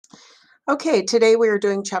Okay, today we are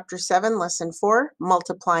doing Chapter 7, Lesson 4,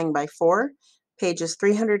 Multiplying by 4, pages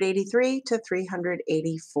 383 to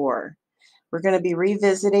 384. We're going to be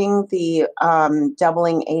revisiting the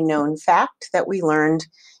doubling a known fact that we learned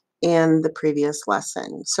in the previous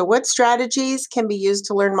lesson. So what strategies can be used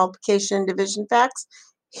to learn multiplication and division facts?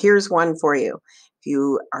 Here's one for you. If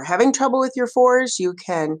you are having trouble with your 4s, you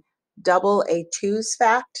can double a 2's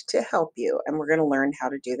fact to help you, and we're going to learn how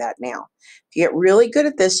to do that now. If you get really good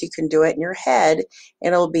at this, you can do it in your head,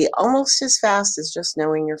 and it'll be almost as fast as just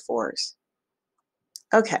knowing your 4s.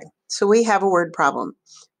 Okay, so we have a word problem.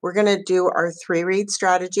 We're going to do our 3-read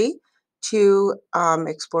strategy to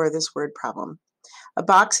explore this word problem. A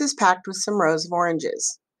box is packed with some rows of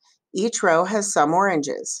oranges. Each row has some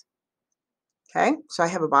oranges. Okay, so I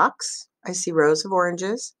have a box. I see rows of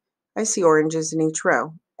oranges. I see oranges in each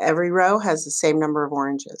row. Every row has the same number of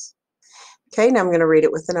oranges. Okay, now I'm going to read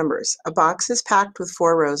it with the numbers. A box is packed with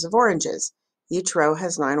 4 rows of oranges. Each row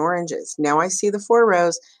has 9 oranges. Now I see the 4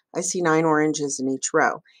 rows. I see 9 oranges in each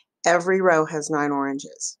row. Every row has 9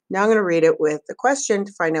 oranges. Now I'm going to read it with the question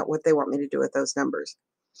to find out what they want me to do with those numbers.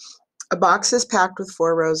 A box is packed with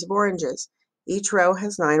 4 rows of oranges. Each row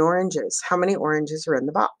has 9 oranges. How many oranges are in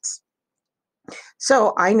the box?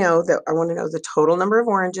 So I know that I want to know the total number of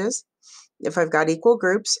oranges. If I've got equal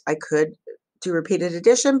groups, I could do repeated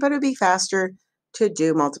addition, but it would be faster to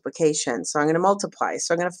do multiplication. So I'm going to multiply.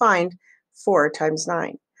 So I'm going to find 4 times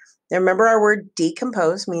 9. Now remember, our word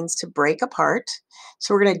decompose means to break apart.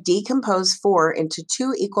 So we're going to decompose 4 into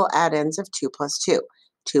 2 equal addends of 2 plus 2.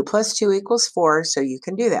 2 plus 2 equals 4, so you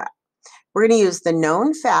can do that. We're going to use the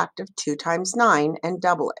known fact of 2 times 9 and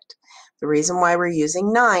double it. The reason why we're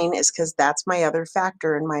using 9 is because that's my other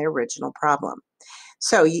factor in my original problem.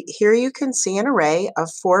 So here you can see an array of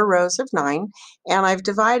 4 rows of 9, and I've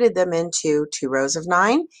divided them into 2 rows of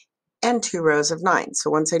 9 and 2 rows of 9. So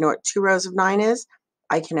once I know what 2 rows of 9 is,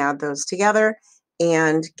 I can add those together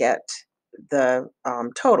and get the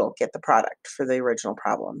total, get the product for the original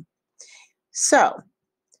problem. So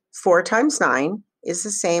 4 times 9 is the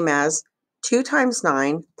same as 2 times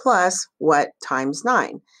 9 plus what times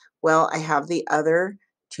 9? Well, I have the other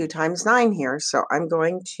 2 times 9 here, so I'm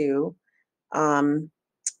going to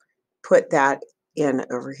put that in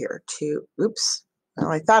over here. Oops.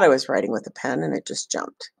 Well, I thought I was writing with a pen and it just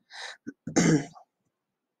jumped.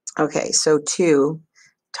 Okay, so 2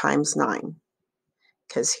 times 9,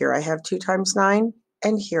 because here I have 2 times 9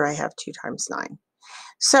 and here I have 2 times 9.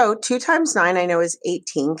 So 2 times 9 I know is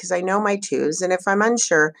 18 because I know my 2's, and if I'm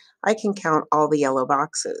unsure, I can count all the yellow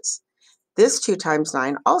boxes. This 2 times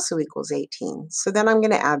 9 also equals 18, so then I'm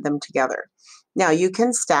going to add them together. Now you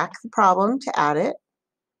can stack the problem to add it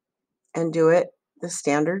and do it the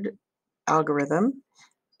standard algorithm.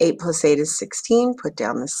 8 plus 8 is 16, put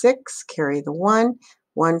down the 6, carry the 1,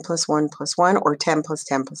 1 plus 1 plus 1, or 10 plus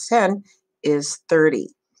 10 plus 10 is 30.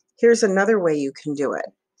 Here's another way you can do it.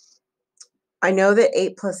 I know that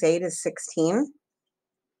 8 plus 8 is 16,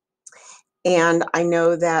 and I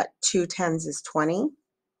know that 2 tens is 20.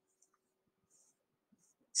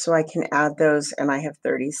 So I can add those, and I have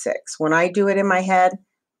 36. When I do it in my head,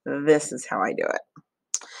 this is how I do it.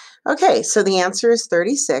 Okay, so the answer is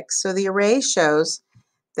 36. So the array shows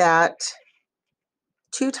that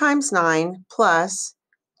 2 times 9 plus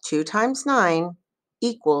 2 times 9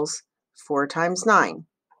 equals 4 times 9.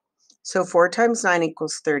 So 4 times 9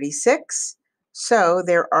 equals 36. So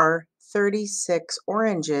there are 36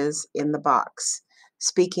 oranges in the box.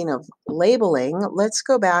 Speaking of labeling, let's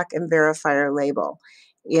go back and verify our label.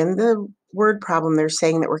 In the word problem, they're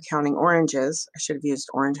saying that we're counting oranges. I should have used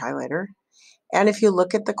orange highlighter. And if you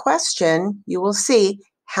look at the question, you will see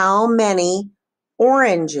how many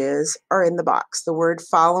oranges are in the box. The word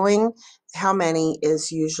following how many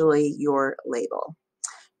is usually your label.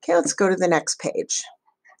 Okay, let's go to the next page.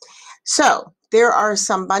 So there are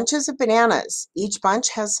some bunches of bananas. Each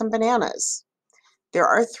bunch has some bananas. There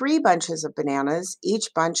are 3 bunches of bananas. Each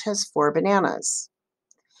bunch has 4 bananas.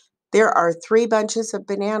 There are 3 bunches of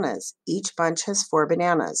bananas. Each bunch has 4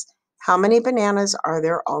 bananas. How many bananas are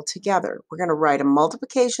there altogether? We're going to write a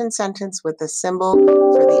multiplication sentence with a symbol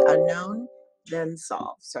for the unknown, then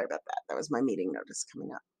solve. Sorry about that. That was my meeting notice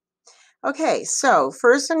coming up. Okay, so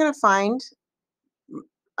first I'm going to find,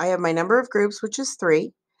 I have my number of groups, which is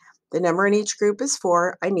 3. The number in each group is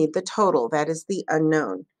 4. I need the total. That is the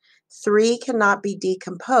unknown. 3 cannot be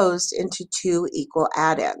decomposed into 2 equal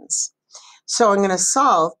addends. So I'm going to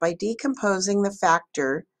solve by decomposing the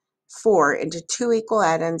factor 4 into 2 equal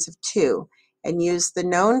addends of 2 and use the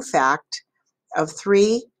known fact of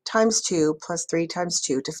 3 times 2 plus 3 times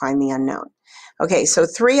 2 to find the unknown. Okay, so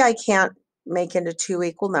 3 I can't make into two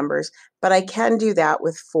equal numbers, but I can do that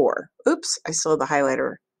with 4. Oops, I still have the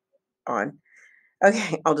highlighter on.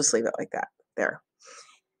 Okay, I'll just leave it like that. There.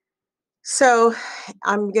 So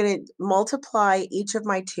I'm going to multiply each of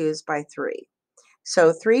my 2's by 3.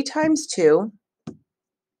 So 3 times 2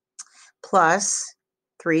 plus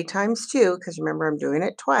 3 times 2, because remember I'm doing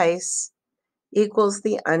it twice, equals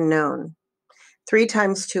the unknown. 3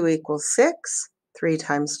 times 2 equals 6. 3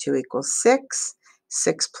 times 2 equals 6.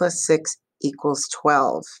 6 plus 6 equals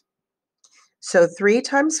 12. So 3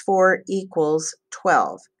 times 4 equals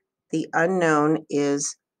 12. The unknown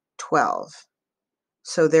is 12.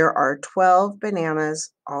 So there are 12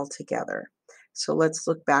 bananas altogether. So let's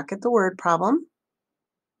look back at the word problem.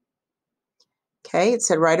 Okay, it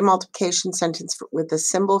said write a multiplication sentence with a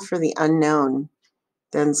symbol for the unknown,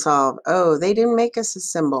 then solve. Oh, they didn't make us a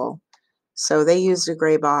symbol. So they used a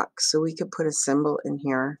gray box, so we could put a symbol in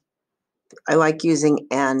here. I like using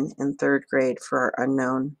N in 3rd grade for our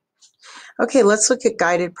unknown. Okay, let's look at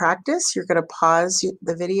guided practice. You're going to pause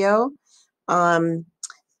the video when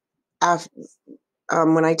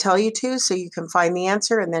I tell you to, so you can find the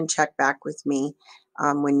answer and then check back with me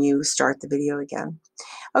when you start the video again.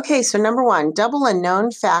 Okay, so number 1, double a known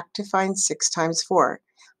fact to find 6 times 4.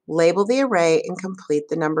 Label the array and complete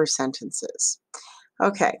the number sentences.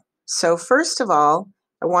 Okay, so first of all,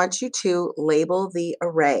 I want you to label the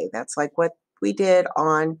array. That's like what we did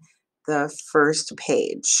on the first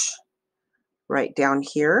page. Right down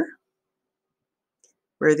here,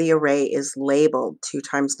 where the array is labeled 2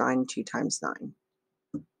 times 9, 2 times 9.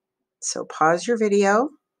 So pause your video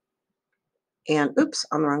and, oops,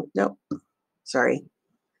 on the wrong, nope, sorry.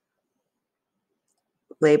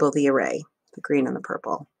 Label the array, the green and the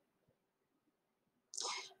purple.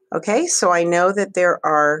 Okay, so I know that there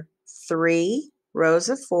are 3 rows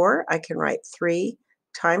of 4. I can write 3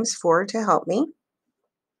 times 4 to help me.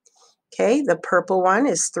 Okay, the purple one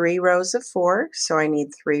is 3 rows of 4, so I need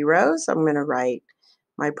 3 rows. I'm going to write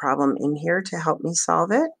my problem in here to help me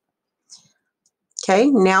solve it.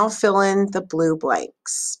 Okay, now fill in the blue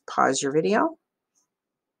blanks. Pause your video.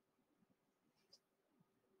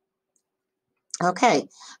 Okay,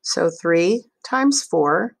 so 3 times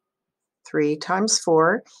 4, 3 times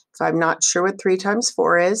 4. If I'm not sure what 3 times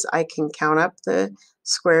 4 is, I can count up the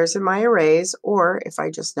squares in my arrays, or if I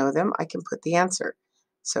just know them, I can put the answer.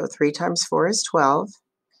 So 3 times 4 is 12,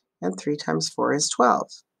 and 3 times 4 is 12.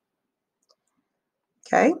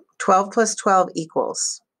 Okay, 12 plus 12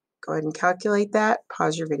 equals. Go ahead and calculate that.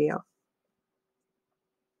 Pause your video.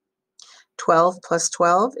 12 plus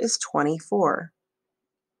 12 is 24.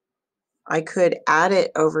 I could add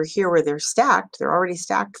it over here where they're stacked. They're already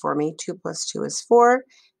stacked for me. 2 plus 2 is 4.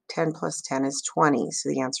 10 plus 10 is 20. So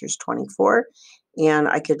the answer is 24. And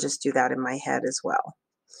I could just do that in my head as well.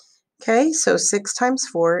 Okay, so 6 times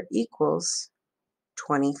 4 equals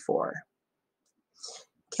 24.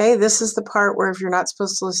 Okay, this is the part where if you're not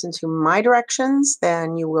supposed to listen to my directions,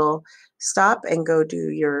 then you will stop and go do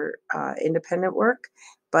your independent work.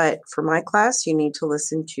 But for my class, you need to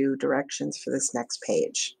listen to directions for this next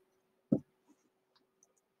page.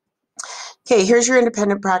 Okay, here's your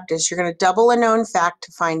independent practice. You're going to double a known fact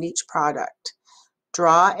to find each product.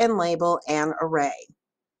 Draw and label an array.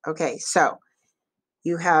 Okay, so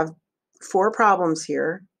you have 4 problems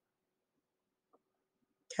here.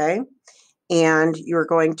 Okay, and you're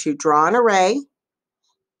going to draw an array,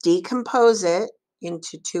 decompose it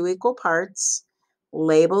into 2 equal parts,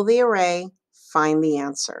 label the array, find the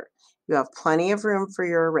answer. You have plenty of room for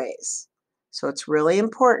your arrays. So it's really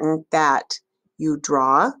important that you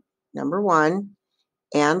draw, number 1,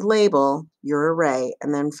 and label your array,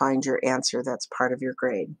 and then find your answer that's part of your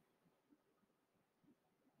grade.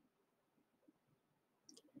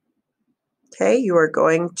 Okay, you are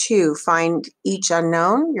going to find each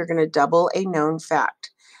unknown. You're going to double a known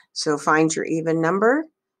fact. So find your even number,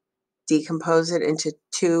 decompose it into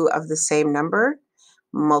 2 of the same number,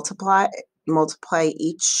 multiply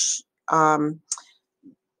each,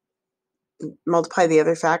 multiply the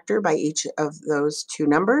other factor by each of those 2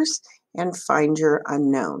 numbers, and find your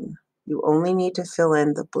unknown. You only need to fill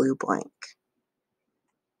in the blue blank.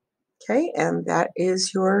 Okay, and that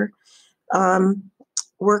is your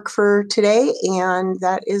work for today, and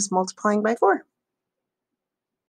that is multiplying by 4.